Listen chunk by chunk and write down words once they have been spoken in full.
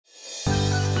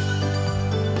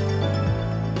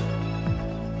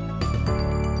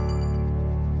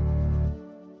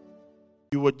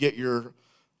would get your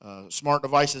smart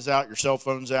devices out, your cell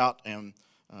phones out, and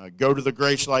go to the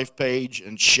Grace Life page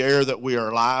and share that we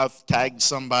are live. Tag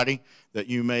somebody that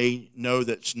you may know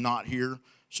that's not here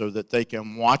so that they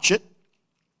can watch it.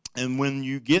 And when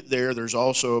you get there, there's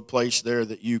also a place there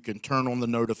that you can turn on the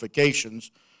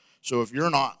notifications. So if you're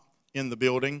not in the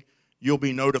building, you'll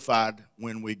be notified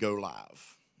when we go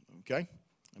live. Okay?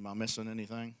 Am I missing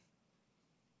anything?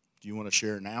 Do you want to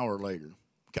share now or later?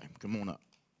 Okay, come on up.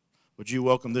 Would you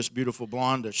welcome this beautiful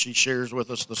blonde as she shares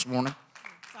with us this morning?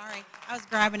 Sorry, I was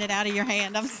grabbing it out of your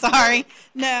hand. I'm sorry.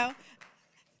 No.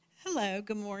 Hello,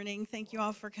 good morning. Thank you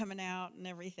all for coming out and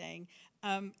everything.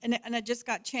 And I just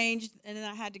got changed, and then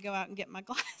I had to go out and get my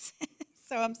glasses.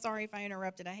 So I'm sorry if I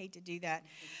interrupted. I hate to do that.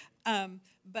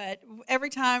 But every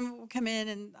time we come in,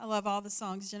 and I love all the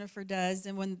songs Jennifer does,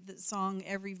 and when the song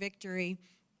Every Victory,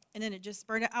 and then it just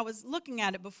spurred it. I was looking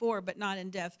at it before, but not in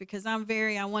depth, because I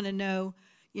want to know,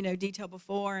 detail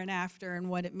before and after and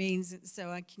what it means, so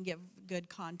I can give good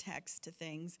context to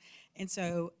things. And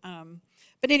so,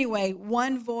 but anyway,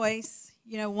 one voice,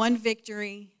 one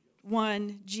victory,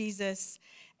 one Jesus,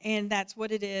 and that's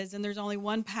what it is. And there's only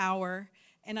one power.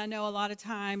 And I know a lot of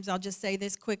times, I'll just say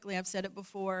this quickly, I've said it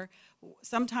before,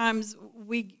 sometimes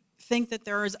we think that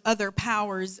there's other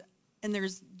powers, and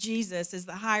there's Jesus is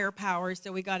the higher power,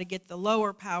 so we got to get the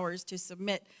lower powers to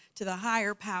submit to the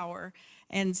higher power.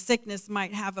 And sickness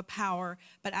might have a power,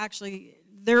 but actually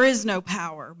there is no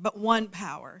power, but one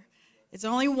power. It's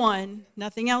only one.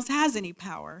 Nothing else has any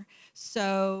power.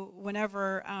 So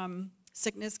whenever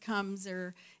sickness comes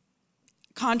or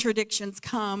contradictions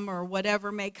come or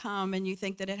whatever may come, and you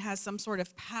think that it has some sort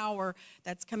of power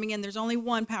that's coming in, there's only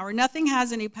one power. Nothing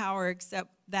has any power except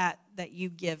that you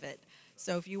give it.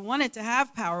 So if you want it to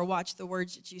have power, watch the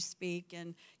words that you speak,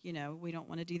 and we don't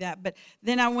want to do that. But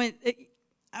then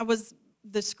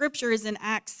the scripture is in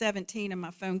Acts 17, and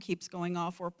my phone keeps going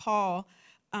off, where Paul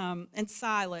and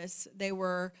Silas, they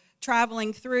were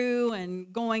traveling through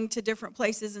and going to different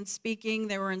places and speaking.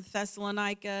 They were in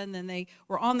Thessalonica, and then they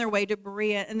were on their way to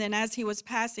Berea. And then as he was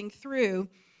passing through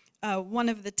one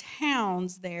of the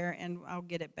towns there, and I'll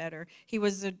get it better, he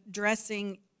was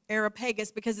addressing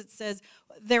Areopagus, because it says,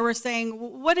 they were saying,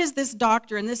 what is this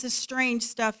doctrine? This is strange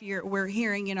stuff we're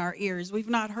hearing in our ears. We've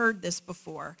not heard this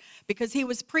before. Because he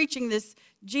was preaching this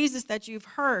Jesus that you've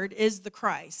heard is the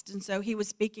Christ. And so he was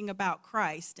speaking about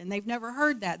Christ. And they've never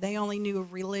heard that. They only knew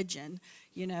of religion.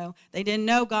 They didn't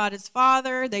know God as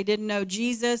Father. They didn't know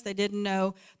Jesus. They didn't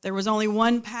know there was only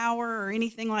one power or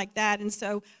anything like that. And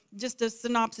so just a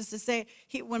synopsis to say,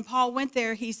 when Paul went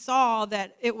there, he saw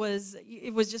that it was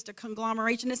just a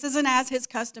conglomeration. This isn't as his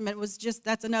custom.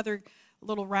 That's another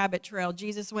little rabbit trail.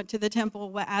 Jesus went to the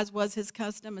temple as was his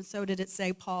custom, and so did it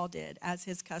say Paul did as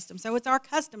his custom. So it's our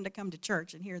custom to come to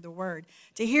church and hear the word,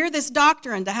 to hear this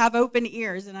doctrine, to have open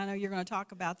ears, and I know you're going to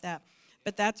talk about that.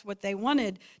 But that's what they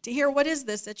wanted, to hear, what is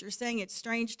this that you're saying? It's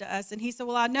strange to us. And he said,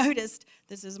 well, I noticed,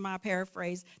 this is my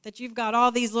paraphrase, that you've got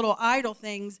all these little idol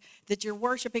things that you're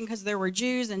worshiping, because there were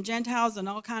Jews and Gentiles and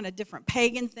all kind of different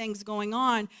pagan things going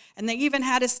on. And they even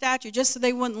had a statue just so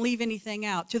they wouldn't leave anything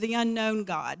out, to the unknown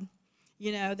God,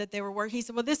 that they were worshiping. He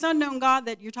said, well, this unknown God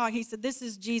that you're talking, he said, this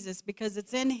is Jesus, because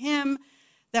it's in him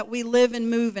that we live and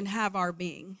move and have our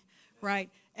being, right?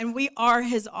 And we are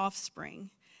his offspring.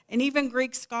 And even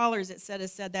Greek scholars,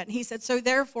 has said that. And he said, so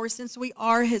therefore, since we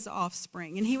are his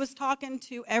offspring, and he was talking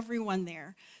to everyone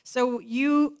there. So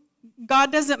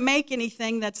God doesn't make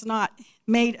anything that's not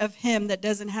made of him, that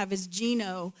doesn't have his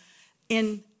geno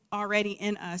already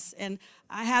in us. And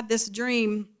I had this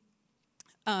dream,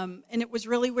 and it was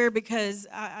really weird, because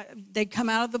they'd come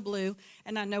out of the blue,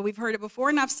 and I know we've heard it before,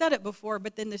 and I've said it before,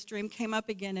 but then this dream came up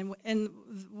again. And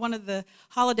one of the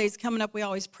holidays coming up, we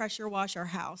always pressure wash our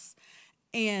house.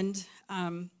 And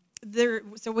I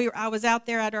was out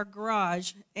there at our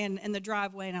garage and in the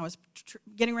driveway, and I was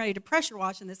getting ready to pressure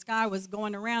wash, and this guy was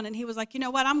going around, and he was like, you know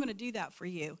what, I'm going to do that for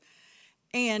you.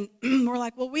 And we're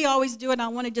like, well, we always do it, and I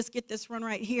want to just get this one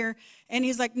right here. And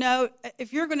he's like, no,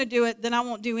 if you're going to do it, then I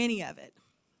won't do any of it,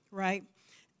 right?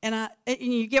 And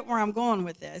you get where I'm going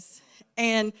with this.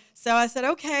 And so I said,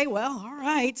 okay, well, all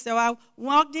right. So I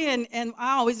walked in, and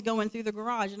I always go in through the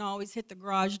garage, and I always hit the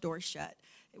garage door shut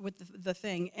with the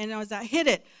thing. And as I hit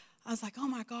it, I was like, oh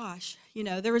my gosh,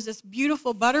 there was this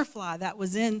beautiful butterfly that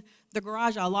was in the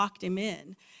garage. I locked him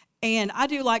in. And I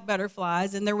do like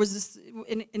butterflies, and there was this,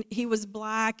 and he was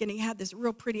black, and he had this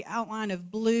real pretty outline of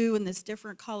blue and this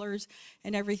different colors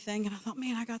and everything. And I thought,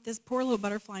 man, I got this poor little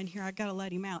butterfly in here. I got to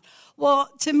let him out. Well,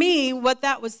 to me, what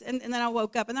that was, and then I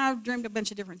woke up, and then I dreamed a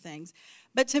bunch of different things.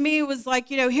 But to me, it was like,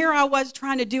 here I was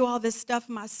trying to do all this stuff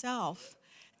myself.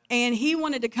 and he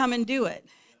wanted to come and do it.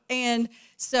 And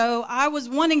so I was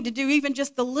wanting to do even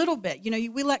just a little bit. You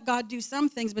know, we let God do some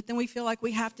things, but then we feel like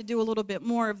we have to do a little bit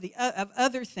more of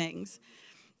other things.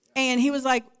 And he was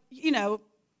like, you know,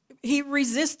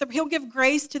 he'll give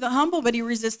grace to the humble, but he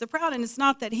resists the proud. And it's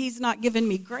not that he's not giving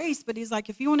me grace, but he's like,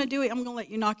 if you want to do it, I'm going to let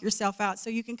you knock yourself out so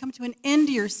you can come to an end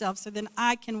to yourself so then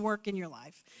I can work in your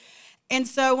life. And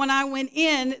so when I went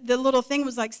in, the little thing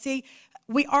was like, see,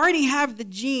 we already have the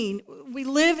gene. We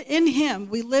live in him.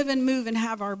 We live and move and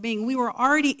have our being. We were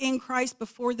already in Christ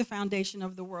before the foundation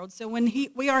of the world. So when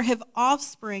we are his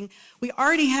offspring, we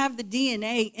already have the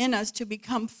DNA in us to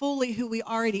become fully who we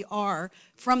already are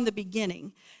from the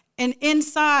beginning. And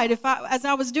inside, as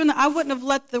I was doing that, I wouldn't have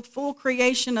let the full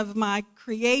creation of my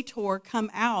Creator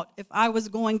come out if I was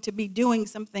going to be doing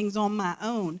some things on my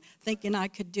own, thinking I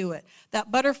could do it. That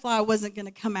butterfly wasn't going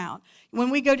to come out. When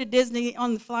we go to Disney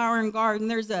on the Flower and Garden,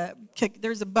 there's a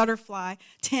butterfly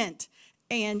tent.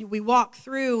 And we walk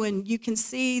through, and you can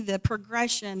see the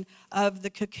progression of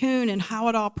the cocoon and how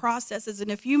it all processes.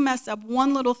 And if you mess up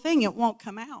one little thing, it won't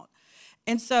come out.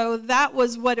 And so that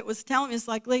was what it was telling me. It's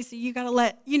like, Lacey, you got to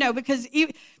let, because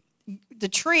the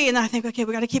tree, and I think, okay,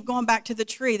 we got to keep going back to the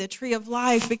tree of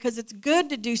life, because it's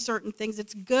good to do certain things.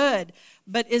 It's good,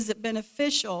 but is it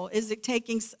beneficial? Is it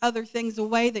taking other things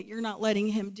away that you're not letting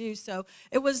him do? So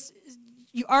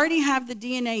you already have the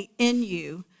DNA in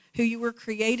you, who you were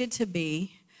created to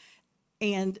be,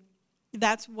 and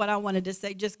that's what I wanted to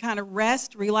say. Just kind of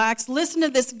rest, relax, listen to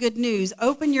this good news.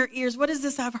 Open your ears. What is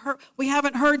this I've heard? We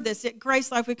haven't heard this at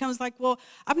Grace Life. We come like, well,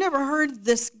 I've never heard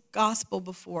this gospel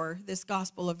before, this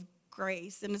gospel of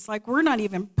grace. And it's like, we're not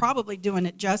even probably doing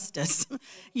it justice, but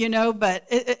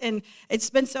it's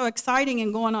been so exciting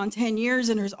and going on 10 years,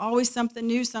 and there's always something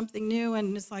new.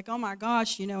 And it's like, oh my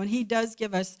gosh, and he does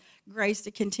give us grace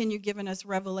to continue giving us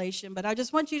revelation. But I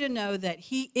just want you to know that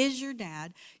he is your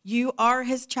dad. You are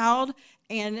his child,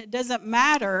 and it doesn't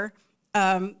matter.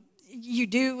 You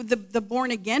do the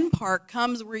born again part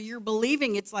comes where you're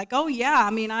believing. It's like, oh yeah,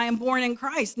 I am born in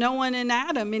Christ. No one in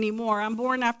Adam anymore. I'm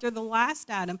born after the last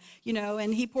Adam,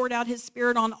 and he poured out his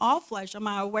spirit on all flesh. Am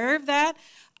I aware of that?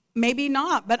 Maybe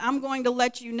not, but I'm going to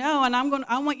let you know, and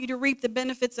I want you to reap the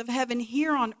benefits of heaven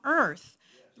here on earth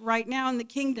right now in the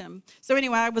kingdom. So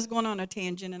anyway, I was going on a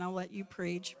tangent, and I'll let you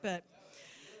preach, but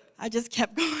I just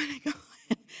kept going and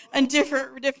going in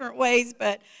different ways.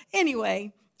 But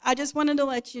anyway, I just wanted to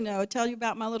let you know, tell you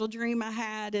about my little dream I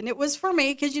had. And it was for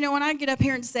me, because, when I get up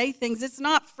here and say things, it's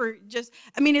not for just,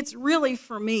 it's really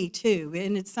for me too.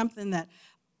 And it's something that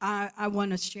I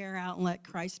want to share out and let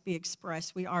Christ be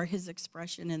expressed. We are his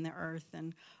expression in the earth.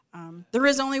 And there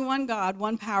is only one God,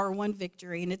 one power, one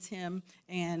victory, and it's him.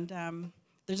 And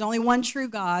there's only one true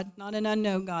God, not an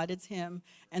unknown God. It's him.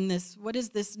 And what is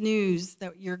this news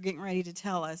that you're getting ready to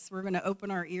tell us? We're going to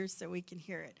open our ears so we can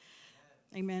hear it.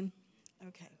 Amen.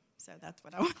 Okay, so that's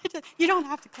what I wanted to. You don't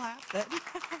have to clap, but.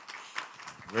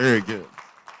 Very good.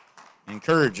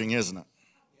 Encouraging, isn't it?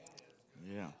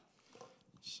 Yeah.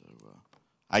 So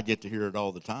I get to hear it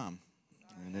all the time,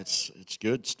 and it's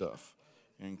good stuff.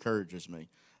 It encourages me.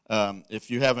 If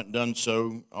you haven't done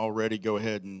so already, go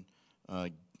ahead and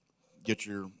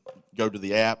go to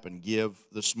the app and give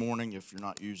this morning. If you're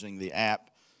not using the app,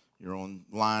 you're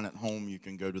online at home, you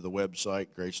can go to the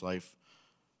website, Grace Life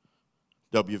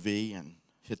WV, and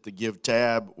hit the give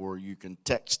tab, or you can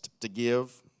text to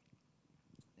give.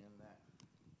 And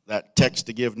that text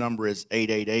to give number is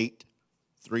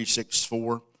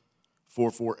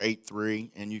 888-364-4483,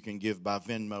 and you can give by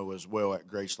Venmo as well at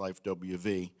Grace Life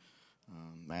WV.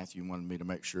 Matthew wanted me to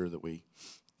make sure that we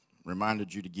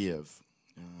reminded you to give.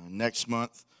 Next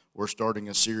month, we're starting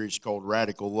a series called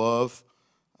Radical Love,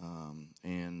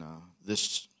 and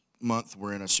this month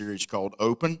we're in a series called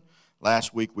Open.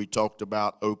 Last week we talked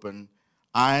about open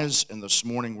eyes, and this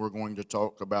morning we're going to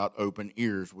talk about open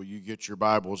ears. Will you get your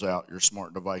Bibles out, your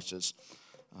smart devices?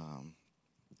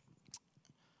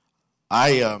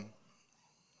 I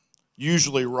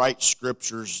usually write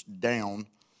scriptures down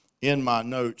in my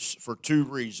notes for two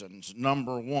reasons.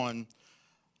 Number one,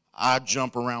 I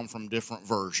jump around from different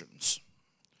versions.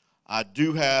 I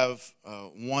do have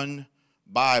one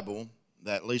Bible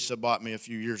that Lisa bought me a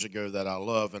few years ago that I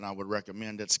love and I would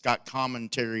recommend. It's got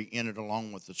commentary in it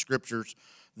along with the scriptures,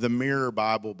 the Mirror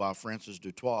Bible by Francis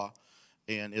du Toit.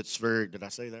 And it's did I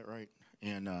say that right?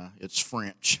 And it's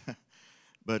French,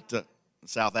 but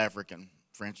South African,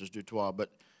 Francis du Toit. But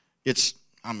it's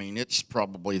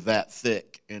probably that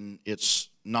thick, and it's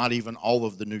not even all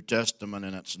of the New Testament,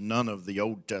 and it's none of the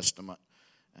Old Testament.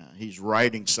 He's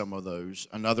writing some of those.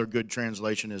 Another good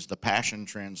translation is the Passion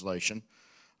Translation.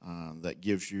 That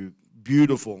gives you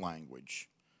beautiful language,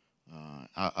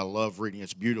 I love reading.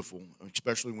 It's beautiful,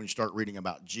 especially when you start reading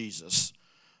about Jesus.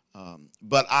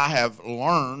 But I have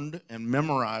learned and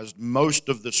memorized most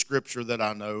of the scripture that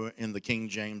I know in the King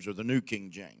James or the New King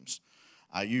James.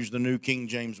 I use the New King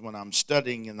James when I'm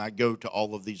studying, and I go to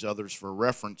all of these others for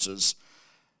references.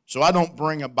 So I don't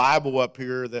bring a Bible up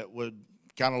here that would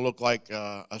kind of look like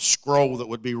a scroll that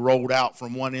would be rolled out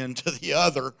from one end to the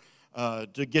other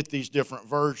to get these different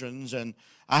versions. And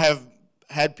I have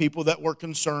had people that were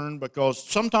concerned because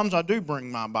sometimes I do bring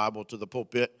my Bible to the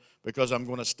pulpit because I'm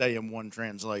going to stay in one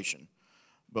translation.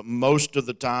 But most of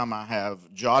the time I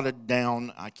have jotted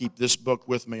down, I keep this book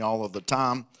with me all of the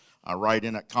time. I write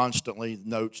in it constantly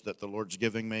notes that the Lord's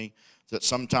giving me that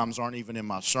sometimes aren't even in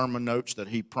my sermon notes, that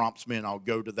He prompts me and I'll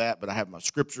go to that. But I have my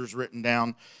scriptures written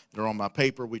down. They're on my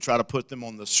paper. We try to put them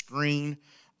on the screen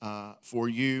for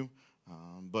you.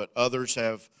 But others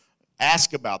have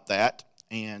asked about that.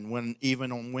 And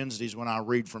even on Wednesdays when I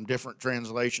read from different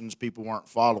translations, people weren't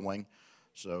following.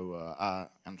 So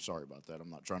I'm sorry about that.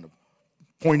 I'm not trying to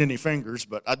point any fingers,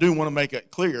 but I do want to make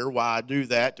it clear why I do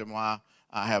that and why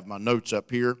I have my notes up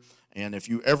here. And if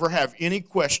you ever have any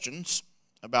questions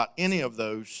about any of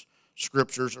those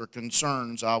scriptures or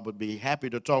concerns, I would be happy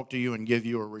to talk to you and give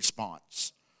you a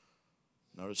response.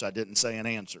 Notice I didn't say an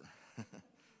answer.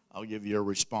 I'll give you a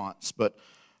response. But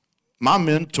my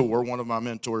mentor, one of my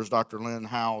mentors, Dr. Lynn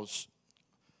Howes,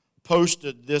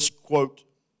 posted this quote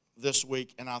this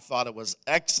week, and I thought it was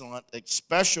excellent,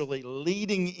 especially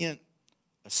leading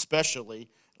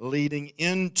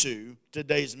into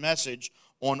today's message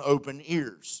on open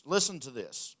ears. Listen to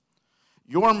this.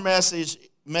 Your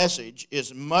message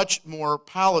is much more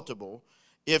palatable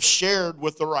if shared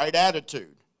with the right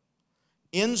attitude.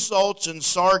 Insults and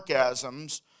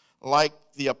sarcasms like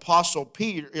the Apostle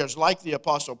Peter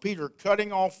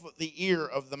cutting off the ear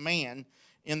of the man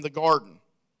in the garden.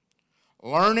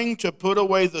 Learning to put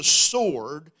away the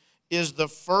sword is the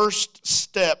first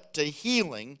step to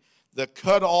healing the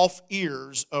cut off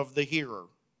ears of the hearer.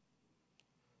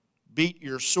 Beat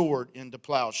your sword into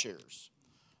plowshares.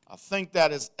 I think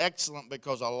that is excellent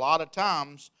because a lot of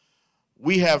times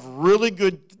we have really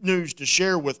good news to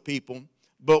share with people,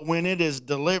 but when it is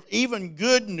delivered, even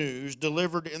good news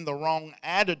delivered in the wrong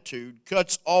attitude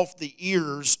cuts off the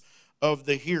ears of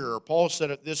the hearer. Paul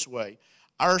said it this way: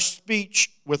 our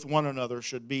speech with one another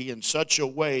should be in such a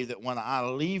way that when I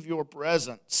leave your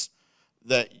presence,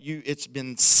 that it's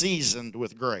been seasoned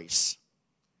with grace.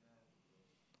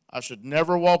 I should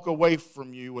never walk away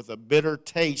from you with a bitter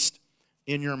taste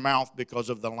in your mouth because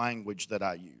of the language that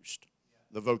I used,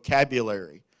 the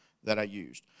vocabulary that I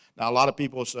used. Now, a lot of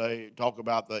people talk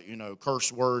about the,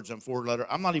 curse words and four-letter.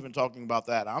 I'm not even talking about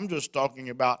that. I'm just talking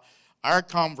about our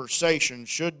conversation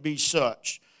should be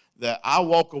such that I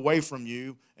walk away from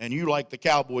you and you like the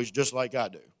Cowboys just like I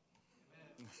do.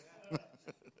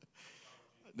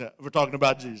 No, we're talking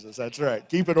about Jesus. That's right.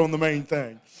 Keep it on the main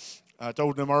thing. I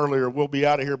told them earlier we'll be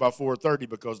out of here by 4:30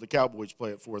 because the Cowboys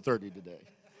play at 4:30 today.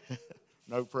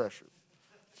 No pressure.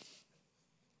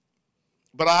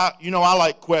 But I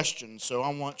like questions, so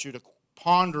I want you to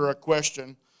ponder a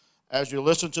question as you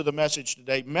listen to the message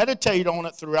today. Meditate on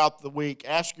it throughout the week.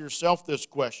 Ask yourself this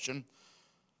question: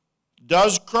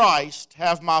 does Christ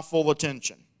have my full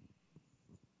attention?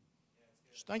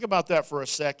 Just think about that for a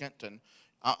second, and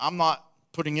I'm not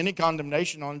putting any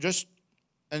condemnation on, just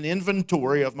an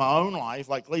inventory of my own life.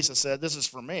 Like Lisa said, this is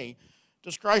for me.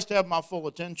 Does Christ have my full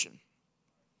attention?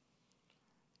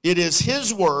 It is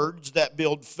His words that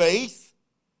build faith,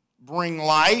 bring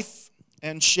life,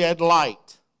 and shed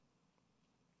light.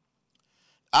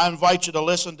 I invite you to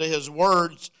listen to His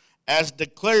words as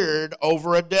declared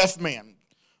over a deaf man.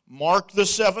 Mark the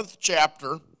 7th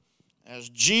chapter, as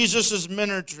Jesus is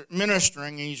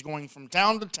ministering, and He's going from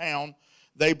town to town,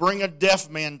 they bring a deaf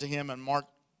man to Him and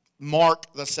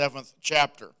Mark the 7th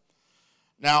chapter.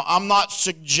 Now, I'm not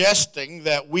suggesting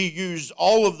that we use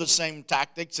all of the same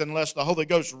tactics unless the Holy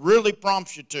Ghost really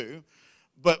prompts you to,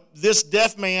 but this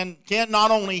deaf man can't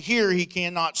not only hear, he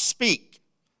cannot speak.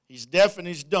 He's deaf and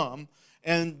he's dumb,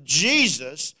 and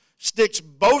Jesus sticks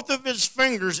both of His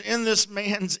fingers in this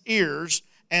man's ears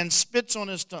and spits on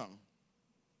his tongue.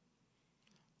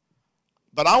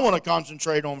 But I want to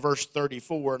concentrate on verse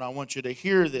 34, and I want you to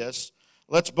hear this.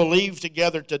 Let's believe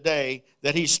together today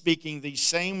that He's speaking these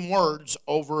same words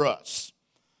over us.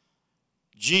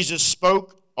 Jesus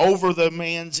spoke over the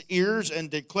man's ears and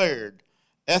declared,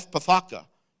 Ephphatha,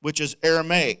 which is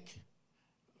Aramaic,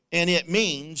 and it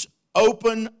means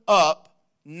open up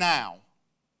now.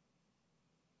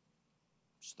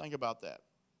 Just think about that.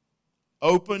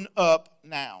 Open up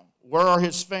now. Where are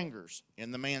His fingers?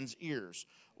 In the man's ears.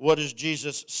 What is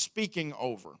Jesus speaking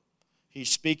over? He's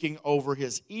speaking over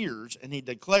his ears, and he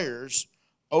declares,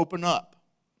 open up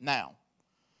now.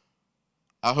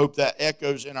 I hope that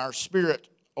echoes in our spirit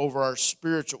over our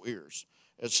spiritual ears.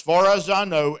 As far as I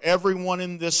know, everyone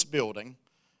in this building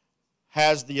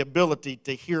has the ability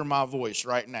to hear my voice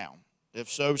right now. If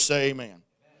so, say amen.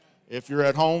 If you're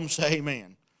at home, say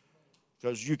amen.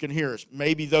 Because you can hear us.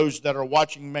 Maybe those that are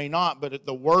watching may not, but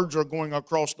the words are going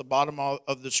across the bottom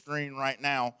of the screen right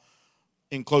now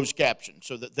in closed caption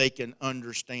so that they can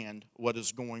understand what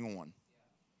is going on.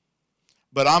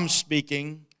 But I'm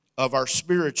speaking of our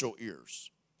spiritual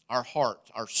ears, our heart,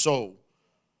 our soul.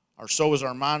 Our soul is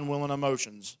our mind, will, and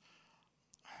emotions.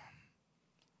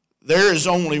 There is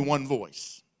only one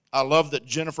voice. I love that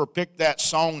Jennifer picked that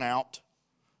song out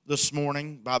this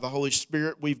morning by the Holy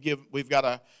Spirit. We've got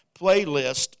a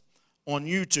playlist on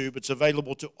YouTube. It's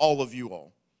available to all of you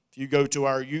all. If you go to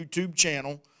our YouTube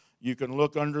channel, you can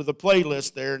look under the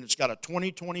playlist there, and it's got a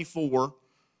 2024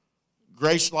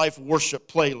 Grace Life Worship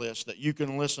playlist that you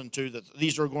can listen to. That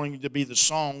these are going to be the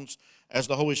songs as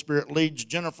the Holy Spirit leads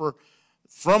Jennifer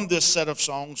from this set of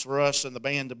songs for us and the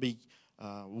band to be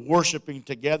worshiping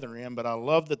together in. But I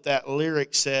love that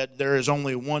lyric said, there is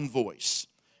only one voice,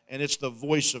 and it's the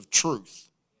voice of truth.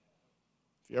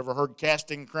 If you ever heard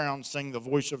Casting Crowns sing The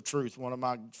Voice of Truth, one of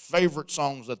my favorite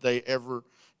songs that they ever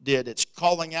did, it's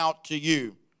calling out to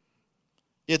you.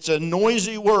 It's a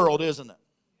noisy world, isn't it?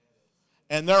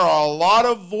 And there are a lot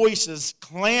of voices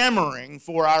clamoring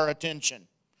for our attention.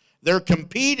 They're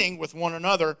competing with one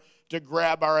another to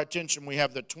grab our attention. We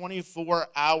have the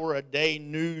 24-hour-a-day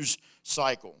news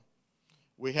cycle.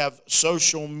 We have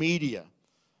social media.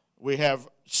 We have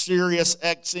Sirius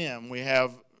XM. We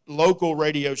have local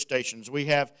radio stations. We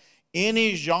have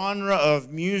any genre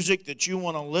of music that you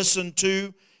want to listen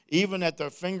to, even at their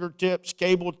fingertips,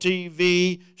 cable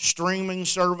TV, streaming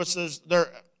services.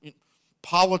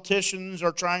 Politicians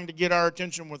are trying to get our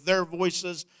attention with their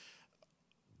voices.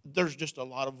 There's just a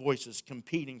lot of voices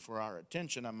competing for our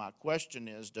attention, and my question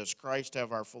is, does Christ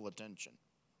have our full attention?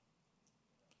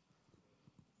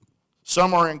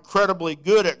 Some are incredibly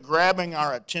good at grabbing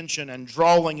our attention and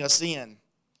drawing us in.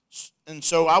 And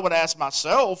so I would ask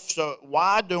myself, so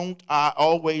why don't I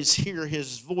always hear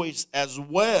his voice as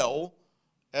well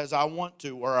as I want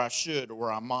to, or I should,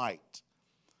 or I might?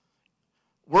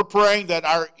 We're praying that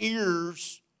our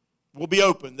ears will be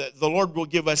open, that the Lord will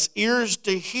give us ears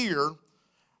to hear,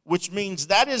 which means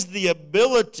that is the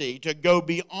ability to go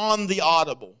beyond the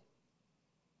audible.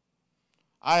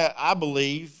 I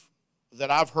believe that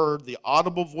I've heard the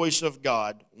audible voice of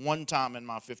God one time in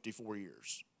my 54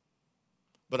 years.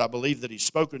 But I believe that he's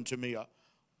spoken to me a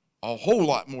whole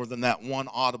lot more than that one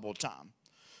audible time.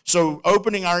 So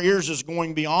opening our ears is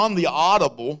going beyond the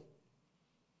audible,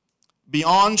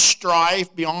 beyond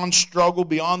strife, beyond struggle,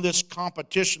 beyond this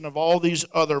competition of all these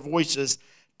other voices,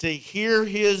 to hear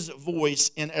his voice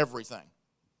in everything.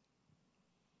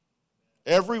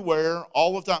 Everywhere,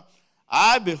 all the time.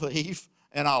 I believe,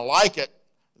 and I like it,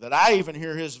 that I even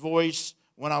hear his voice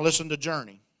when I listen to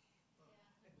Journey.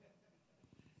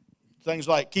 Things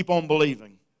like keep on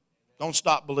believing. Don't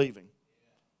stop believing.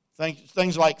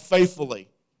 Things like faithfully.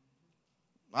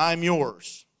 I'm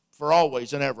yours for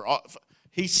always and ever.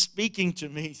 He's speaking to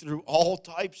me through all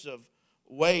types of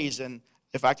ways, and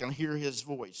if I can hear his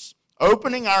voice.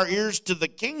 Opening our ears to the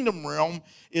kingdom realm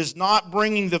is not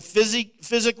bringing the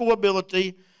physical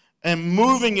ability and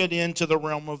moving it into the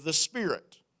realm of the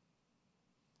spirit.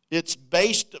 It's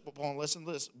based upon, listen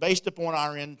to this, based upon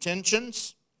our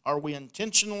intentions. Are we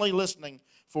intentionally listening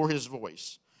for his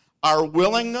voice? Our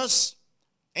willingness,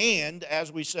 and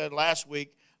as we said last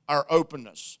week, our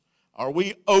openness. Are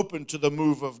we open to the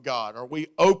move of God? Are we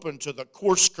open to the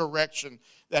course correction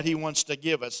that he wants to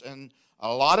give us? And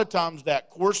a lot of times that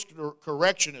course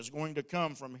correction is going to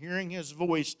come from hearing his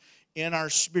voice in our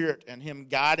spirit and him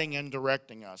guiding and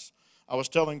directing us. I was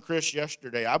telling Chris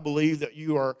yesterday, I believe that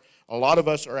a lot of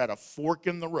us are at a fork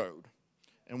in the road.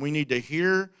 And we need to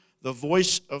hear the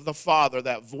voice of the Father,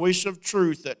 that voice of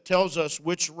truth that tells us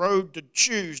which road to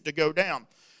choose to go down.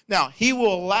 Now, he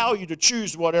will allow you to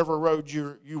choose whatever road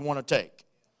you want to take.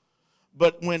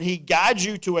 But when he guides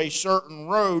you to a certain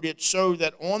road, it's so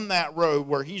that on that road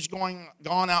where he's gone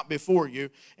out before you,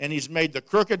 and he's made the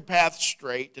crooked path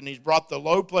straight, and he's brought the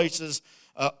low places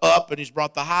up, and he's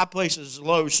brought the high places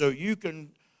low, so you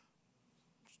can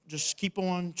just keep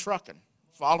on trucking,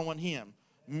 following him,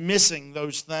 missing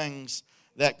those things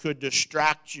that could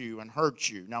distract you and hurt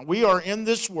you. Now, we are in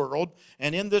this world,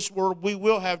 and in this world we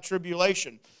will have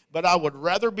tribulation. But I would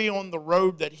rather be on the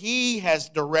road that he has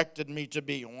directed me to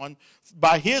be on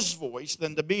by his voice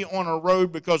than to be on a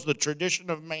road because of the tradition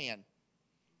of man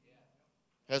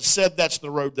has said that's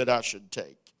the road that I should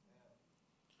take.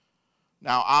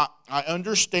 Now, I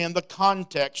understand the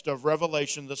context of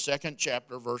Revelation, the 2nd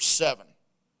chapter, verse 7.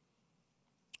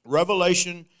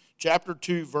 Revelation chapter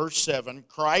 2, verse 7,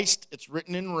 Christ, it's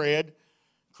written in red,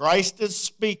 Christ is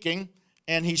speaking,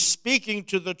 and he's speaking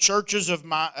to the churches of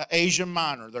Asia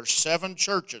Minor. There's 7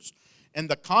 churches. And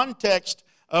the context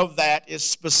of that is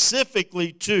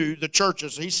specifically to the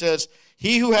churches. He says,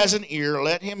 he who has an ear,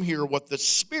 let him hear what the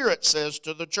Spirit says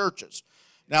to the churches.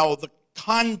 Now, the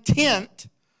content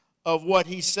of what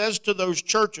he says to those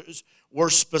churches were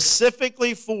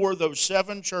specifically for those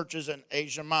 7 churches in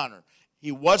Asia Minor.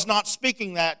 He was not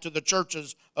speaking that to the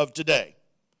churches of today.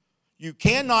 You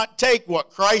cannot take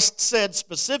what Christ said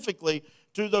specifically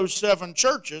to those 7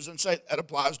 churches and say that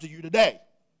applies to you today.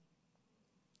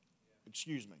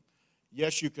 Excuse me.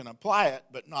 Yes, you can apply it,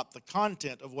 but not the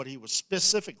content of what he was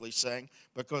specifically saying,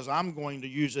 because I'm going to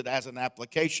use it as an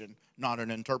application, not an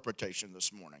interpretation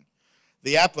this morning.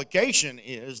 The application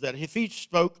is that if he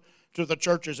spoke to the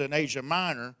churches in Asia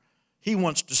Minor, he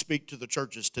wants to speak to the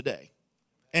churches today.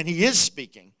 And he is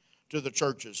speaking to the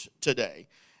churches today.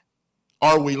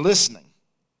 Are we listening?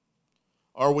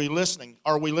 Are we listening?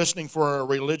 Are we listening for a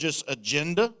religious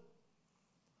agenda?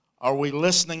 Are we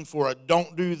listening for a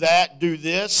don't do that, do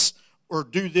this, or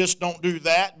do this, don't do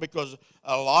that? Because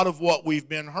a lot of what we've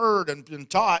been heard and been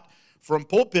taught from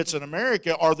pulpits in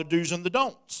America are the do's and the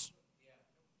don'ts.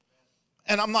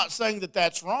 And I'm not saying that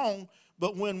that's wrong,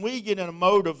 but when we get in a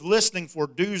mode of listening for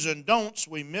do's and don'ts,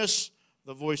 we miss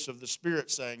the voice of the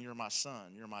Spirit saying, you're my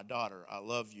son, you're my daughter, I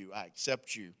love you, I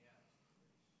accept you.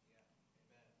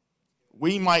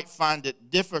 We might find it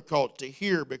difficult to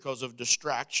hear because of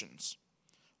distractions.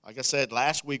 Like I said,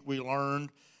 last week we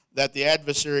learned that the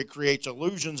adversary creates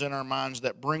illusions in our minds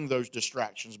that bring those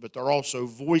distractions, but there are also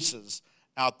voices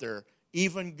out there,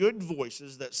 even good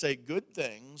voices that say good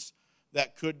things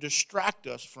that could distract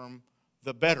us from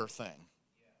the better thing.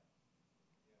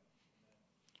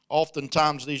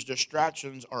 Oftentimes these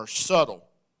distractions are subtle,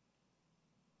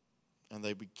 and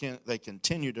they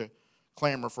continue to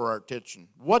clamor for our attention.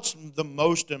 What's the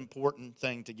most important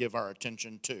thing to give our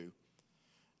attention to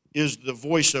is the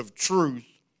voice of truth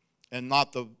and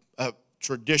not the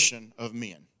tradition of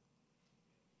men.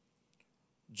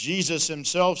 Jesus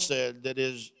himself said that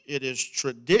it is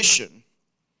tradition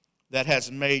that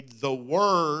has made the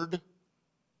word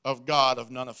of God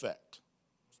of none effect.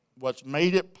 What's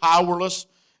made it powerless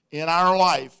in our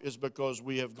life is because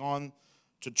we have gone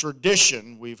to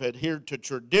tradition. We've adhered to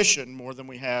tradition more than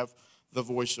we have the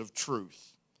voice of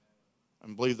truth. I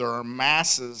believe there are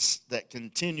masses that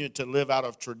continue to live out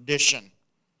of tradition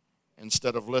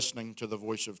instead of listening to the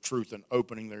voice of truth and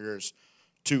opening their ears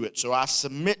to it. So I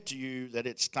submit to you that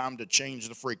it's time to change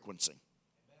the frequency.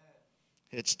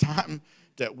 It's time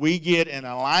that we get in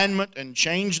alignment and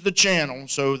change the channel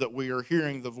so that we are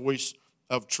hearing the voice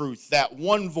of truth. That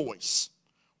one voice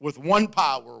with one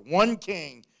power, one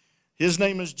king. His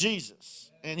name is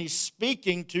Jesus. And he's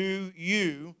speaking to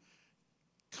you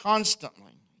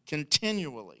constantly,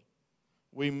 continually.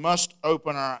 We must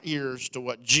open our ears to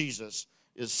what Jesus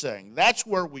is saying. That's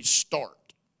where we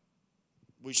start.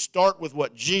 We start with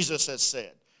what Jesus has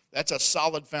said. That's a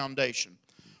solid foundation.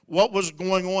 What was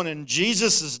going on in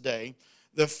Jesus' day,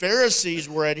 the Pharisees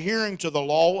were adhering to the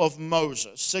law of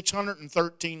Moses,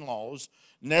 613 laws,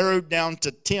 narrowed down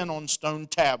to 10 on stone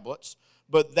tablets,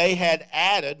 but they had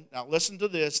added, now listen to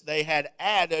this, they had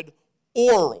added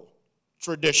oral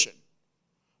tradition.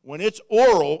 When it's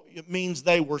oral, it means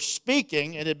they were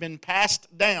speaking, it had been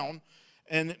passed down,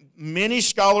 and many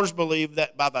scholars believe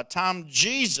that by the time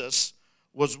Jesus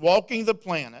was walking the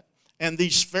planet, and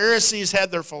these Pharisees had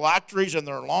their phylacteries and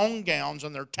their long gowns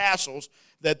and their tassels,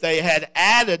 that they had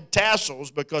added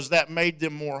tassels because that made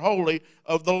them more holy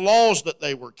of the laws that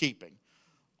they were keeping.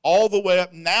 All the way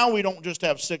up, now we don't just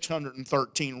have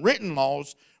 613 written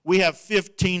laws, we have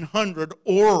 1,500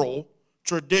 oral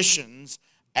traditions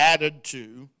added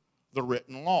to the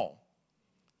written law.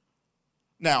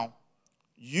 Now,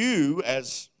 you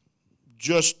as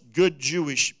just good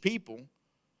Jewish people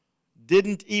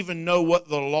didn't even know what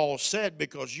the law said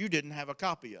because you didn't have a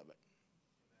copy of it.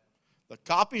 The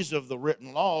copies of the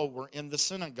written law were in the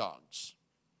synagogues.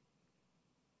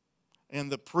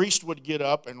 And the priest would get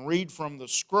up and read from the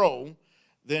scroll.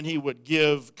 Then he would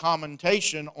give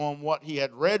commentation on what he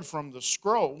had read from the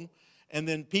scroll. And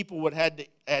then people would have to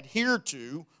adhere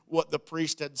to what the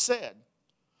priest had said.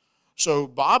 So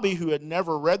Bobby, who had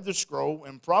never read the scroll,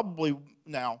 and probably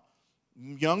now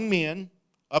young men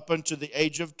up until the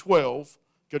age of 12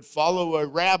 could follow a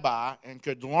rabbi and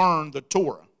could learn the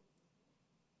Torah.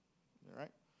 All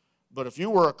right? But if you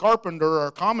were a carpenter or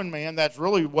a common man, that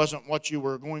really wasn't what you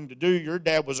were going to do. Your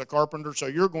dad was a carpenter, so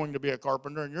you're going to be a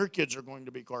carpenter, and your kids are going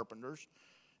to be carpenters.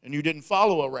 And you didn't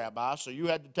follow a rabbi, so you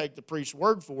had to take the priest's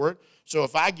word for it. So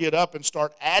if I get up and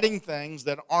start adding things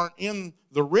that aren't in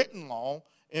the written law,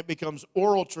 it becomes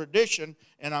oral tradition,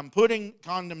 and I'm putting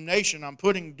condemnation, I'm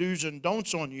putting do's and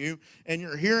don'ts on you, and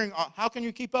you're hearing, how can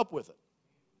you keep up with it?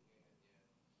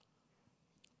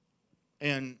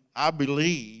 And I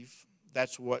believe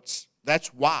that's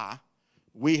why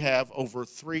we have over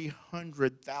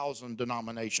 300,000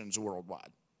 denominations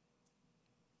worldwide.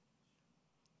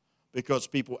 Because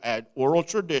people add oral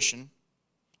tradition,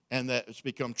 and that it's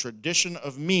become tradition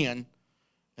of men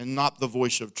and not the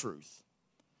voice of truth.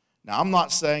 Now, I'm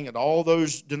not saying that all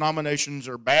those denominations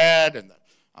are bad, and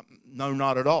no,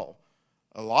 not at all.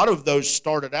 A lot of those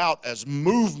started out as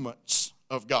movements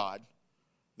of God,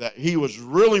 that he was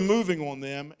really moving on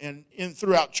them, and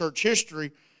throughout church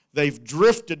history, they've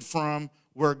drifted from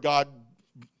where God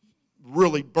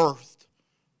really birthed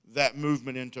that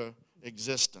movement into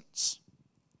existence.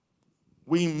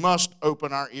 We must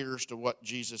open our ears to what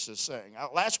Jesus is saying.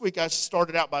 Last week I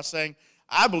started out by saying,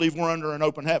 I believe we're under an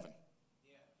open heaven.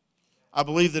 I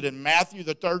believe that in Matthew,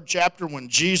 the 3rd chapter, when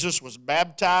Jesus was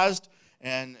baptized,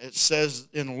 and it says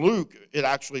in Luke, it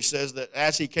actually says that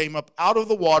as he came up out of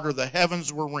the water, the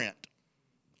heavens were rent,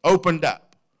 opened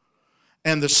up.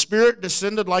 And the Spirit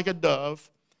descended like a dove.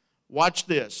 Watch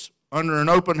this. Under an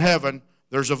open heaven,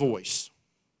 there's a voice.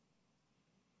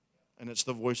 And it's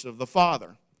the voice of the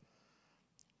Father.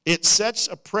 It sets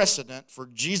a precedent for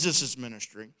Jesus'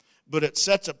 ministry, but it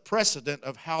sets a precedent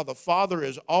of how the Father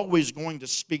is always going to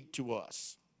speak to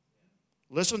us.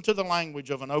 Listen to the language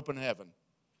of an open heaven.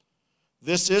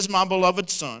 This is my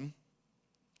beloved Son,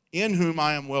 in whom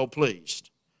I am well pleased.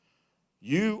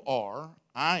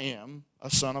 I am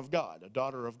a son of God, a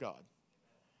daughter of God.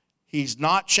 He's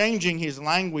not changing his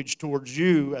language towards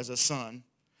you as a son,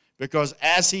 because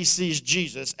as he sees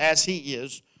Jesus, as he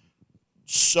is,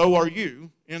 so are you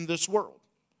in this world.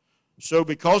 So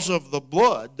because of the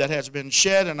blood that has been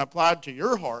shed and applied to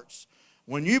your hearts,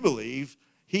 when you believe,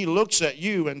 he looks at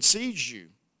you and sees you.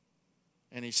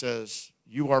 And he says,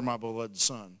 you are my beloved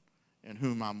Son, in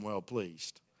whom I'm well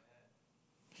pleased.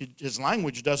 His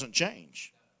language doesn't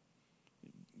change.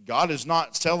 God is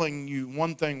not telling you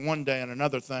one thing one day and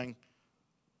another thing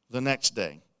the next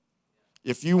day.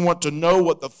 If you want to know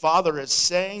what the Father is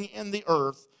saying in the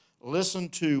earth, listen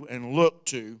to and look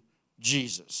to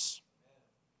Jesus.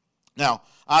 Now,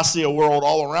 I see a world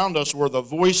all around us where the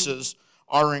voices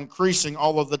are increasing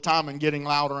all of the time and getting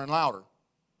louder and louder.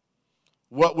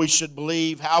 What we should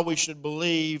believe, how we should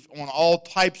believe on all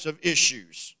types of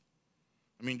issues.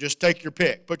 I mean, just take your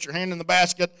pick. Put your hand in the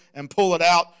basket and pull it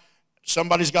out.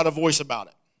 Somebody's got a voice about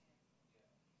it.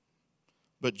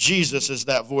 But Jesus is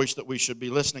that voice that we should be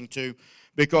listening to,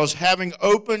 because having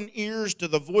open ears to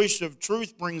the voice of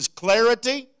truth brings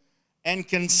clarity and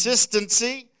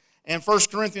consistency. And 1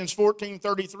 Corinthians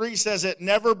 14:33 says it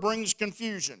never brings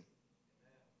confusion.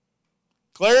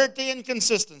 Clarity and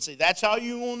consistency. That's how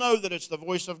you will know that it's the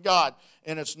voice of God.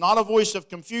 And it's not a voice of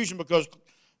confusion, because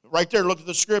right there, look at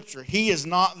the scripture. He is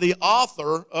not the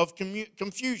author of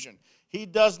confusion. He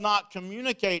does not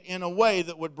communicate in a way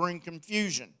that would bring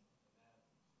confusion.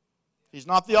 He's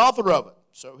not the author of it.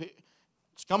 So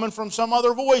it's coming from some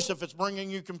other voice if it's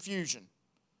bringing you confusion.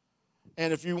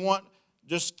 And if you want,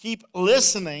 just keep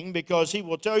listening, because he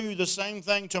will tell you the same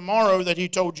thing tomorrow that he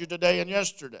told you today and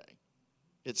yesterday.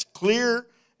 It's clear,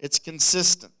 it's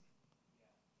consistent.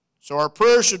 So our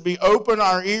prayer should be, open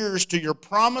our ears to your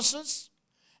promises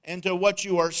and to what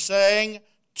you are saying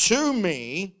to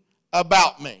me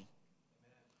about me.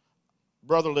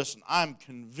 Brother, listen, I'm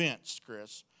convinced,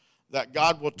 Chris, that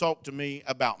God will talk to me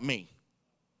about me.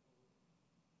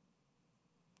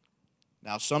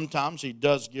 Now, sometimes he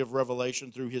does give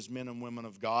revelation through his men and women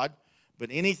of God, but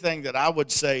anything that I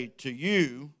would say to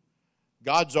you,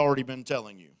 God's already been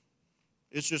telling you.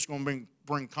 It's just going to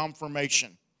bring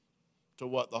confirmation to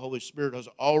what the Holy Spirit has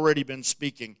already been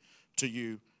speaking to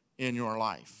you in your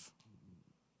life.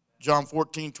 John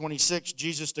 14:26,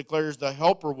 Jesus declares the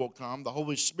Helper will come, the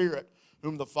Holy Spirit,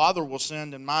 whom the Father will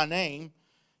send in my name.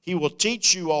 He will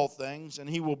teach you all things, and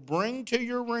he will bring to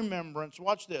your remembrance,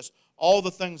 watch this, all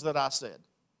the things that I said.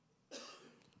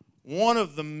 One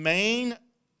of the main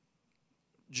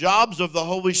jobs of the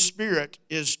Holy Spirit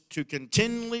is to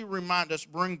continually remind us,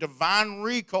 bring divine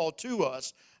recall to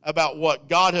us about what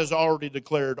God has already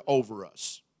declared over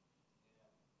us.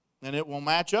 And it will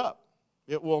match up.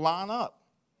 It will line up.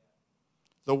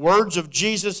 The words of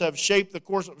Jesus have shaped the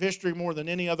course of history more than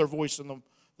any other voice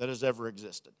that has ever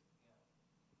existed.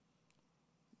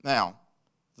 Now,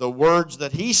 the words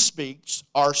that he speaks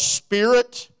are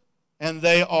spirit and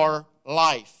they are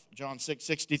life. John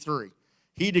 6:63.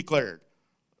 He declared,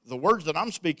 the words that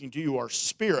I'm speaking to you are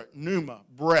spirit, pneuma,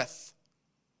 breath,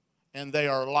 and they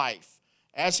are life.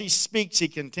 As he speaks, he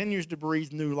continues to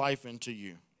breathe new life into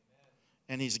you.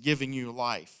 And he's giving you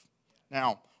life.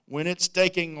 Now, when it's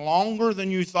taking longer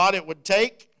than you thought it would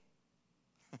take,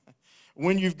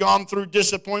 when you've gone through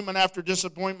disappointment after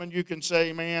disappointment, you can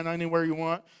say, man, anywhere you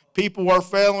want. People are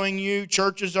failing you.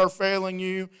 Churches are failing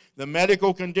you. The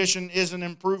medical condition isn't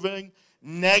improving.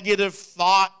 Negative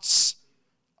thoughts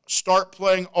start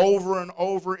playing over and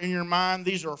over in your mind.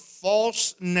 These are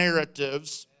false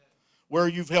narratives where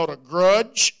you've held a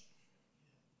grudge.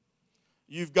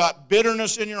 You've got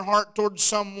bitterness in your heart towards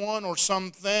someone or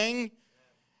something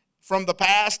from the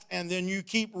past, and then you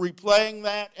keep replaying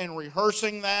that and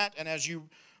rehearsing that, and as you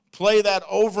play that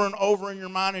over and over in your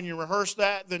mind and you rehearse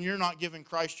that, then you're not giving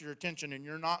Christ your attention and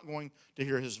you're not going to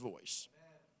hear his voice.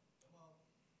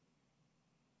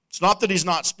 It's not that he's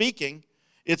not speaking,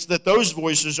 it's that those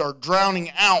voices are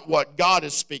drowning out what God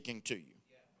is speaking to you.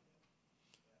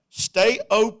 Stay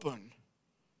open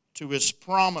to his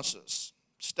promises.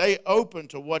 Stay open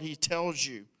to what he tells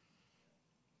you,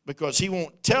 because he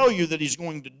won't tell you that he's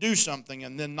going to do something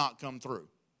and then not come through.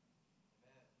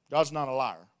 God's not a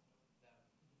liar.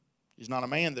 He's not a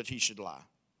man that he should lie.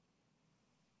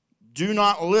 Do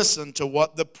not listen to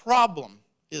what the problem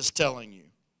is telling you.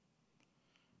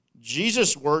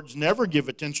 Jesus' words never give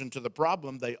attention to the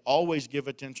problem. They always give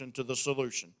attention to the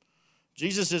solution.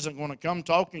 Jesus isn't going to come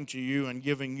talking to you and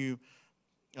giving you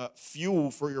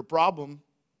fuel for your problem.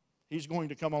 He's going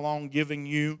to come along giving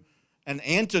you an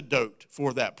antidote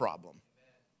for that problem.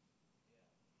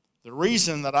 The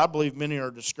reason that I believe many are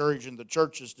discouraged in the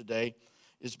churches today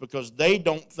is because they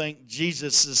don't think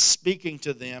Jesus is speaking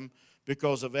to them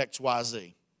because of X, Y,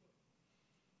 Z.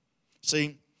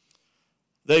 See,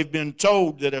 they've been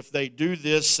told that if they do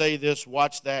this, say this,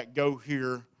 watch that, go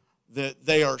here, that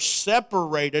they are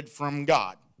separated from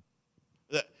God.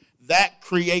 That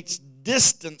creates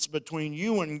distance between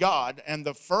you and God, and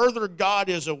the further God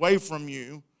is away from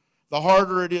you, the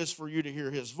harder it is for you to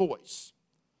hear his voice.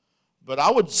 But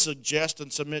I would suggest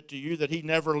and submit to you that he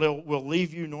never will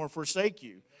leave you nor forsake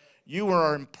you. You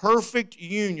are in perfect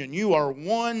union. You are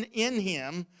one in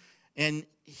him, and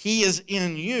he is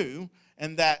in you,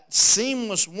 and that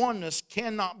seamless oneness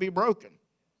cannot be broken.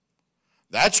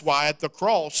 That's why at the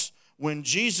cross, when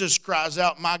Jesus cries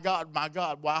out, my God,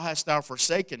 why hast thou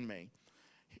forsaken me?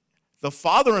 The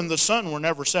Father and the Son were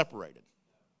never separated.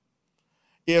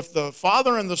 If the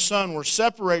Father and the Son were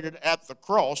separated at the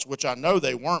cross, which I know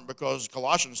they weren't, because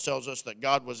Colossians tells us that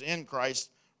God was in Christ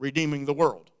redeeming the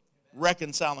world,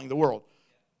 reconciling the world.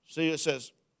 See, it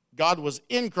says God was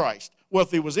in Christ. Well,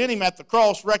 if he was in him at the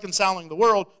cross reconciling the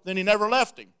world, then he never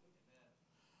left him.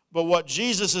 But what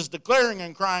Jesus is declaring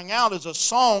and crying out is a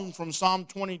song from Psalm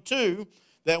 22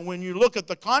 that when you look at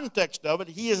the context of it,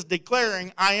 he is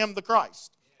declaring, I am the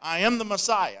Christ. I am the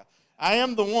Messiah. I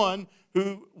am the one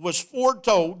who was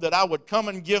foretold that I would come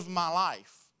and give my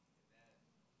life.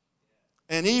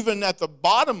 And even at the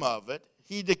bottom of it,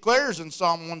 he declares in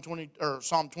Psalm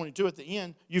 22 at the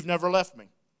end, you've never left me.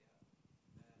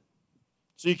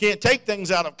 So you can't take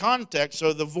things out of context.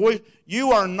 So the voice,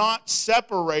 you are not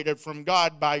separated from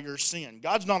God by your sin.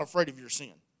 God's not afraid of your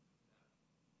sin.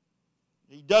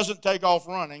 He doesn't take off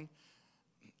running.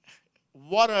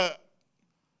 What a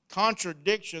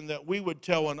contradiction that we would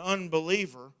tell an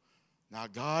unbeliever, now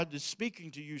God is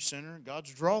speaking to you, sinner.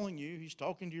 God's drawing you. He's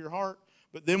talking to your heart.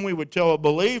 But then we would tell a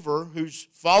believer who's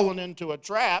fallen into a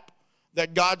trap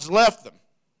that God's left them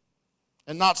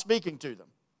and not speaking to them.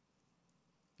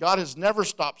 God has never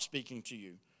stopped speaking to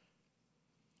you.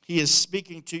 He is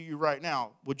speaking to you right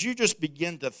now. Would you just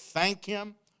begin to thank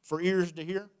him for ears to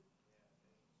hear?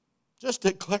 Just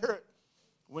declare it.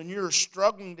 When you're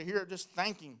struggling to hear it, just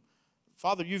thank him.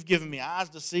 Father, you've given me eyes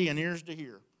to see and ears to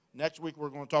hear. Next week we're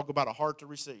going to talk about a heart to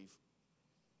receive.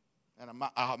 And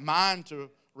a mind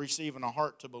to receive and a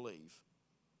heart to believe.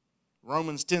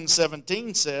 Romans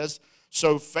 10:17 says,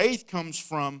 so faith comes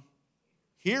from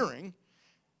hearing.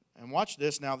 And watch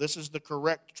this. Now, this is the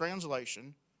correct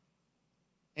translation.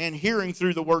 And hearing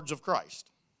through the words of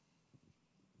Christ.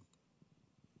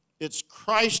 It's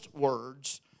Christ's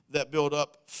words that build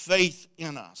up faith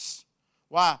in us.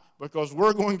 Why? Because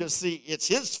we're going to see it's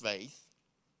his faith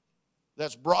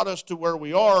that's brought us to where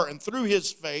we are. And through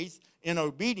his faith in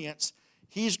obedience,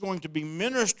 he's going to be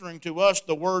ministering to us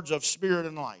the words of spirit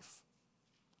and life.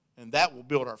 And that will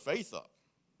build our faith up.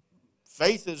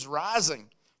 Faith is rising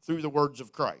through the words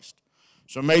of Christ.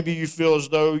 So maybe you feel as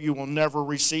though you will never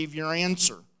receive your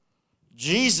answer.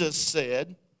 Jesus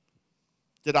said,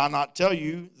 did I not tell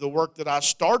you the work that I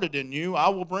started in you, I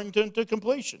will bring to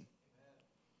completion?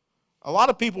 A lot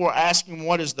of people are asking,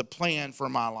 what is the plan for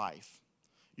my life?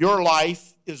 Your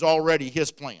life is already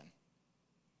His plan.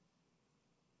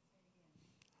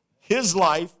 His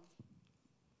life,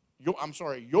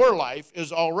 your life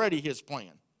is already His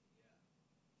plan.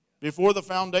 Before the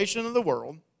foundation of the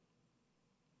world,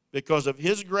 because of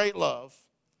His great love,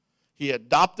 He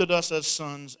adopted us as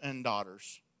sons and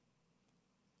daughters.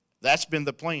 That's been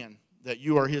the plan, that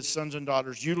you are His sons and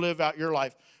daughters. You live out your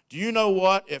life. Do you know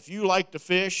what? If you like to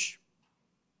fish,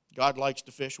 God likes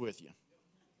to fish with you.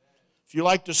 If you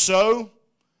like to sow,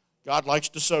 God likes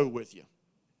to sow with you.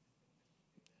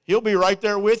 He'll be right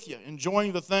there with you,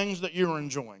 enjoying the things that you're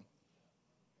enjoying.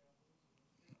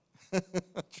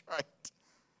 That's right.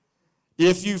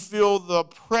 If you feel the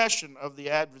oppression of the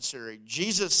adversary,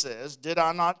 Jesus says, did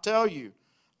I not tell you,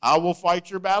 I will fight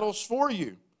your battles for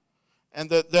you, and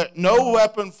that no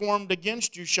weapon formed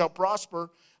against you shall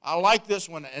prosper. I like this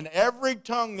one. And every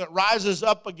tongue that rises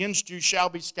up against you shall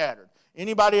be scattered.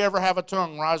 Anybody ever have a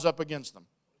tongue rise up against them?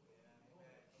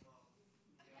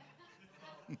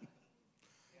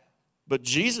 But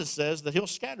Jesus says that He'll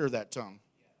scatter that tongue.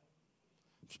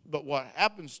 But what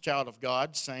happens, child of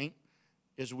God, saint,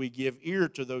 is we give ear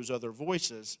to those other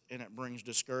voices, and it brings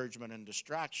discouragement and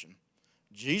distraction.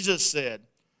 Jesus said,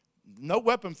 no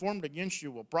weapon formed against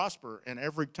you will prosper, and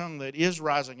every tongue that is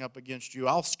rising up against you,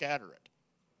 I'll scatter it.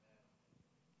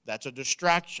 That's a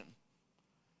distraction.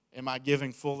 Am I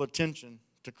giving full attention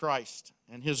to Christ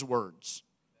and His words?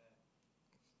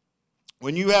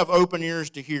 When you have open ears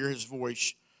to hear His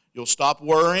voice, you'll stop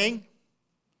worrying.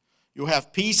 You'll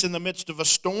have peace in the midst of a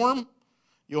storm.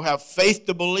 You'll have faith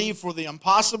to believe for the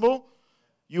impossible.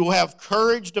 You will have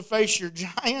courage to face your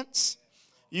giants.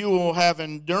 You will have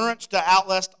endurance to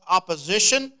outlast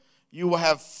opposition. You will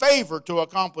have favor to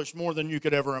accomplish more than you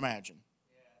could ever imagine.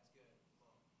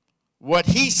 What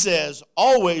He says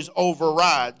always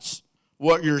overrides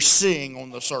what you're seeing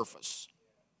on the surface.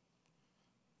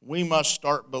 We must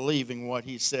start believing what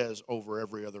He says over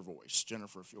every other voice.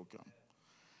 Jennifer, if you'll come.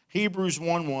 Hebrews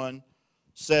 1:1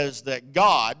 says that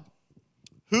God,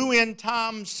 who in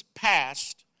times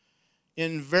past,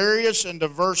 in various and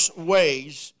diverse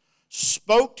ways,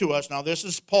 spoke to us. Now this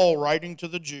is Paul writing to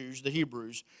the Jews, the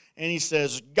Hebrews, and he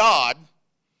says, God,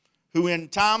 who in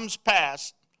times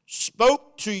past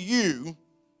spoke to you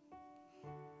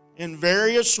in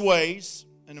various ways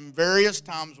and in various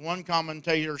times. One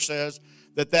commentator says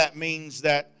that means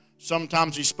that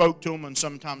sometimes He spoke to them and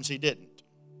sometimes He didn't.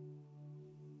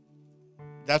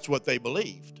 That's what they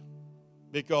believed,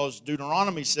 because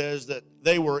Deuteronomy says that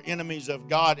they were enemies of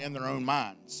God in their own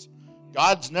minds.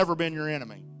 God's never been your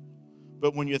enemy,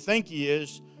 but when you think He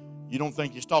is, you don't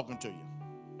think He's talking to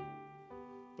you.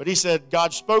 But He said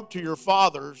God spoke to your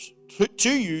fathers,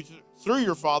 to you through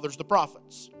your fathers, the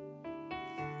prophets.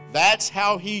 That's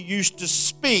how He used to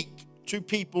speak to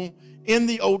people in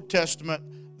the Old Testament,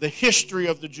 the history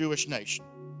of the Jewish nation.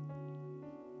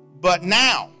 But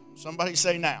now, somebody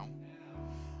say now.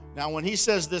 Now, when He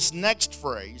says this next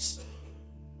phrase,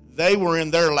 they were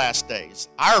in their last days.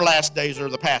 Our last days are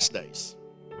the past days.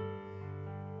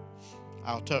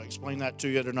 I'll explain that to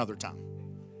you at another time.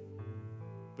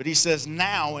 But He says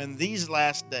now, in these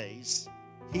last days,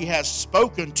 He has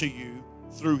spoken to you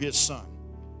through His Son.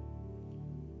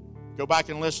 Go back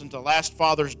and listen to last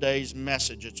Father's Day's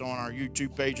message. It's on our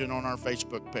YouTube page and on our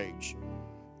Facebook page.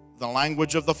 The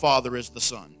language of the Father is the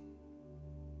Son.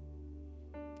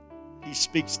 He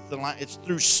speaks it's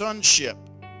through sonship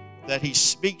that He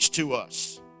speaks to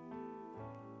us.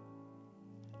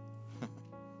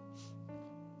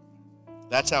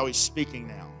 That's how He's speaking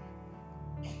now.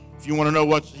 If you want to know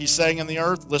what He's saying in the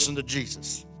earth, listen to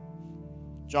Jesus.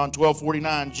 John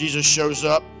 12:49, Jesus shows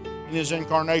up in His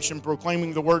incarnation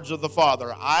proclaiming the words of the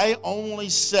Father. I only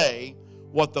say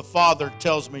what the Father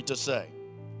tells me to say.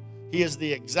 He is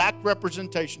the exact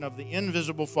representation of the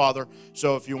invisible Father.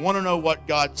 So if you want to know what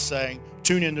God's saying,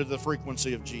 tune into the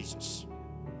frequency of Jesus.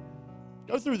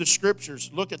 Go through the Scriptures,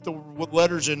 look at the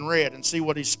letters in red, and see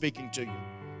what He's speaking to you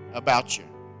about you.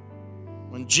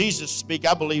 When Jesus speaks,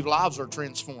 I believe lives are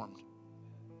transformed.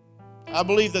 I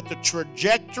believe that the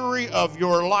trajectory of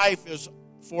your life is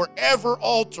forever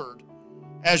altered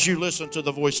as you listen to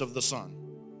the voice of the Son.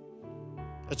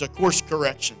 It's a course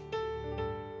correction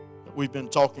that we've been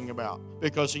talking about,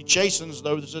 because He chastens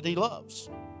those that He loves.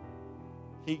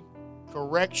 He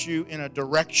corrects you in a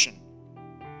direction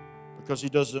because He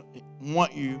doesn't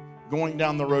want you going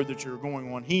down the road that you're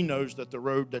going on. He knows that the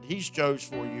road that He's chose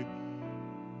for you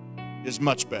is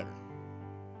much better.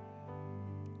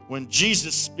 When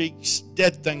Jesus speaks,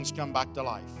 dead things come back to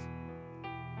life.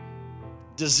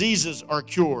 Diseases are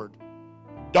cured.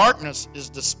 Darkness is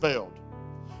dispelled.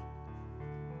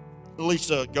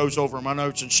 Lisa goes over my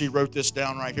notes, and she wrote this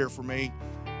down right here for me,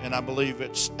 and I believe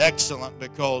it's excellent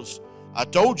because I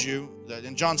told you that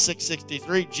in John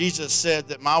 6:63, Jesus said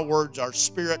that my words are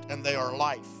spirit and they are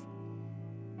life.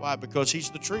 Why? Because he's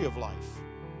the tree of life.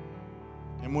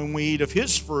 And when we eat of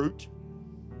his fruit,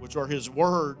 which are his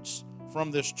words from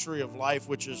this tree of life,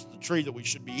 which is the tree that we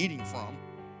should be eating from,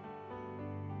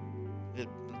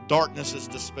 darkness is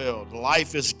dispelled.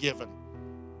 Life is given.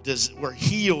 We're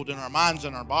healed in our minds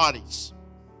and our bodies.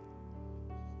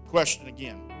 Question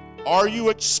again. Are you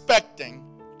expecting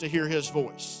to hear his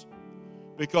voice?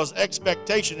 Because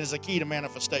expectation is a key to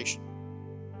manifestation.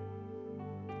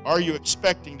 Are you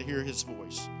expecting to hear his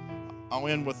voice? I'll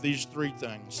end with these three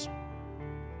things.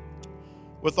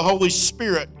 With the Holy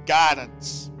Spirit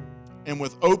guidance and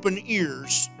with open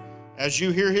ears, as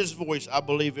you hear his voice, I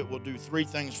believe it will do three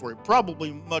things for you.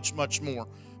 Probably much, much more.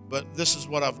 But this is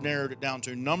what I've narrowed it down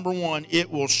to. Number one, it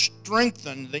will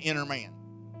strengthen the inner man.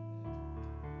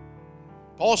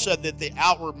 Paul said that the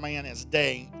outward man is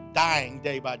dying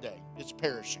day by day. It's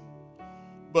perishing.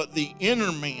 But the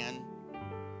inner man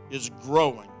is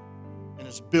growing and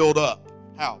is built up.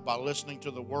 How? By listening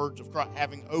to the words of Christ,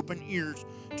 having open ears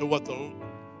to what the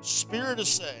Spirit is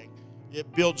saying.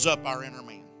 It builds up our inner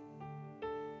man.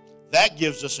 That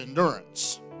gives us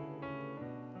endurance.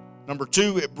 Number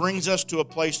two, it brings us to a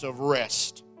place of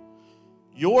rest.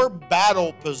 Your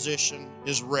battle position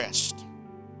is rest.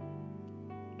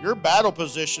 Your battle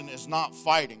position is not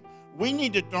fighting. We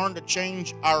need to learn to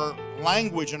change our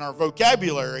language and our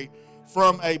vocabulary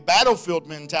from a battlefield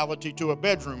mentality to a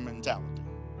bedroom mentality.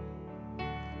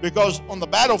 Because on the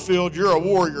battlefield, you're a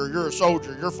warrior, you're a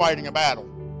soldier, you're fighting a battle.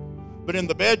 But in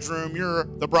the bedroom, you're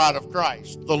the bride of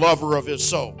Christ, the lover of his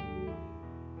soul.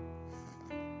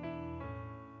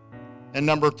 And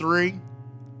number three,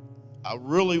 I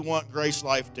really want Grace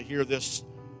Life to hear this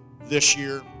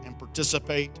year and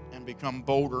participate and become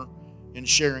bolder in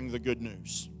sharing the good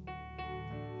news.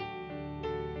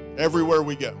 Everywhere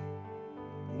we go.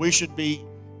 We should be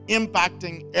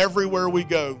impacting everywhere we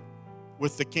go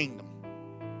with the kingdom.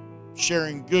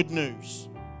 Sharing good news.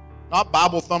 Not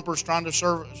Bible thumpers trying to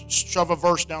shove a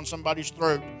verse down somebody's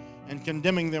throat and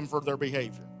condemning them for their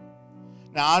behavior.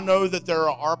 Now, I know that there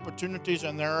are opportunities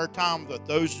and there are times that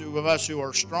those of us who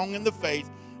are strong in the faith,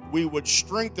 we would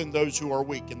strengthen those who are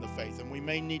weak in the faith. And we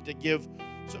may need to give.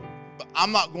 But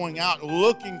I'm not going out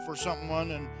looking for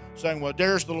someone and saying, well,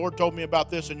 Darius, the Lord told me about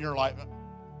this in your life.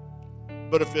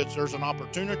 But if there's an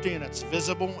opportunity and it's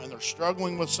visible and they're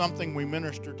struggling with something, we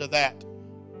minister to that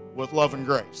with love and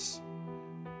grace.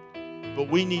 But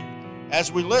we need,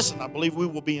 as we listen, I believe we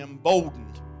will be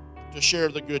emboldened to share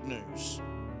the good news.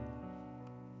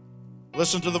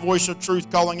 Listen to the voice of truth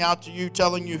calling out to you,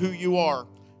 telling you who you are,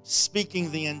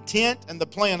 speaking the intent and the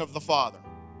plan of the Father.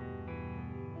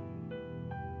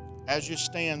 As you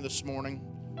stand this morning,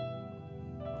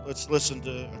 let's listen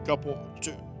to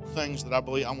two things that I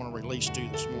believe I want to release to you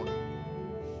this morning.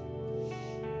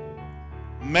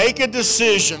 Make a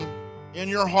decision in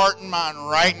your heart and mind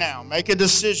right now. Make a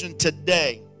decision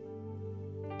today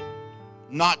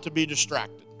not to be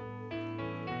distracted.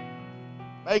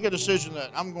 Make a decision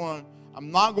that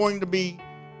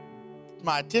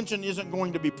my attention isn't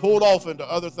going to be pulled off into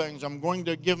other things. I'm going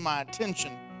to give my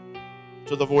attention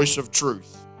to the voice of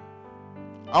truth.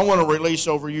 I want to release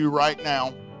over you right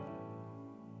now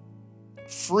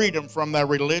freedom from that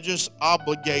religious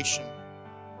obligation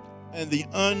and the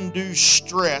undue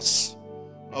stress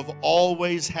of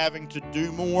always having to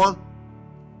do more,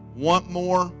 want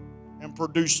more, and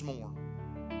produce more.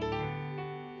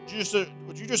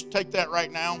 Would you just take that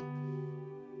right now?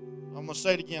 I'm going to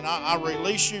say it again. I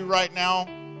release you right now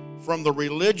from the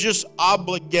religious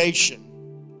obligation,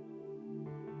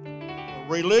 a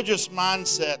religious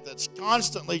mindset that's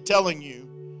constantly telling you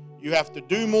you have to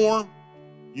do more,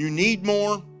 you need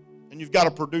more, and you've got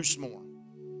to produce more.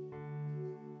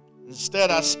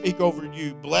 Instead, I speak over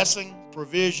you blessing,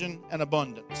 provision, and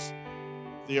abundance.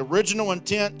 The original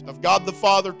intent of God the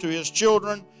Father to his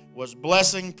children was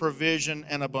blessing, provision,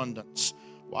 and abundance.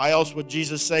 Why else would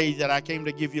Jesus say that I came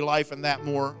to give you life and that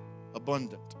more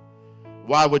abundant?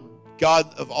 Why would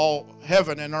God of all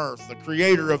heaven and earth, the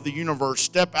creator of the universe,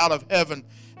 step out of heaven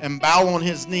and bow on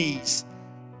his knees?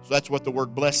 So that's what the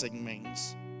word blessing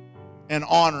means. And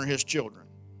honor his children.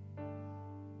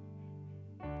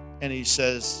 And he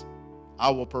says,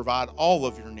 I will provide all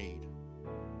of your need.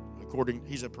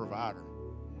 He's a provider.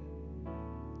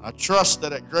 I trust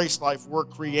that at Grace Life we're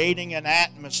creating an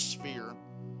atmosphere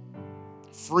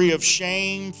free of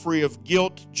shame, free of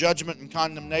guilt, judgment, and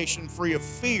condemnation, free of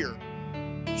fear,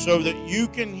 so that you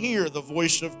can hear the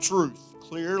voice of truth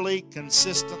clearly,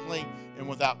 consistently, and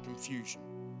without confusion.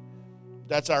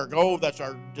 That's our goal. That's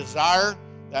our desire.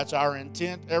 That's our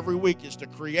intent every week, is to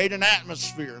create an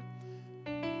atmosphere.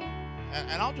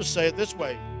 And I'll just say it this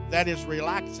way, that is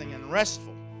relaxing and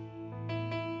restful.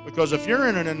 Because if you're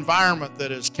in an environment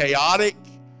that is chaotic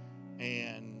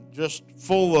and just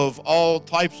full of all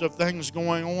types of things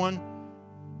going on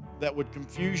that would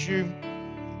confuse you,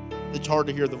 it's hard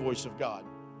to hear the voice of God.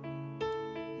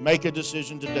 Make a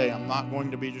decision today. I'm not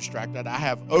going to be distracted. I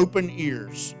have open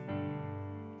ears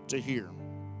to hear.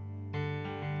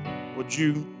 Would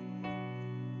you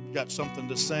got something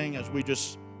to sing as we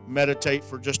just meditate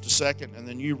for just a second, and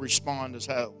then you respond as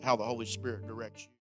how the Holy Spirit directs you.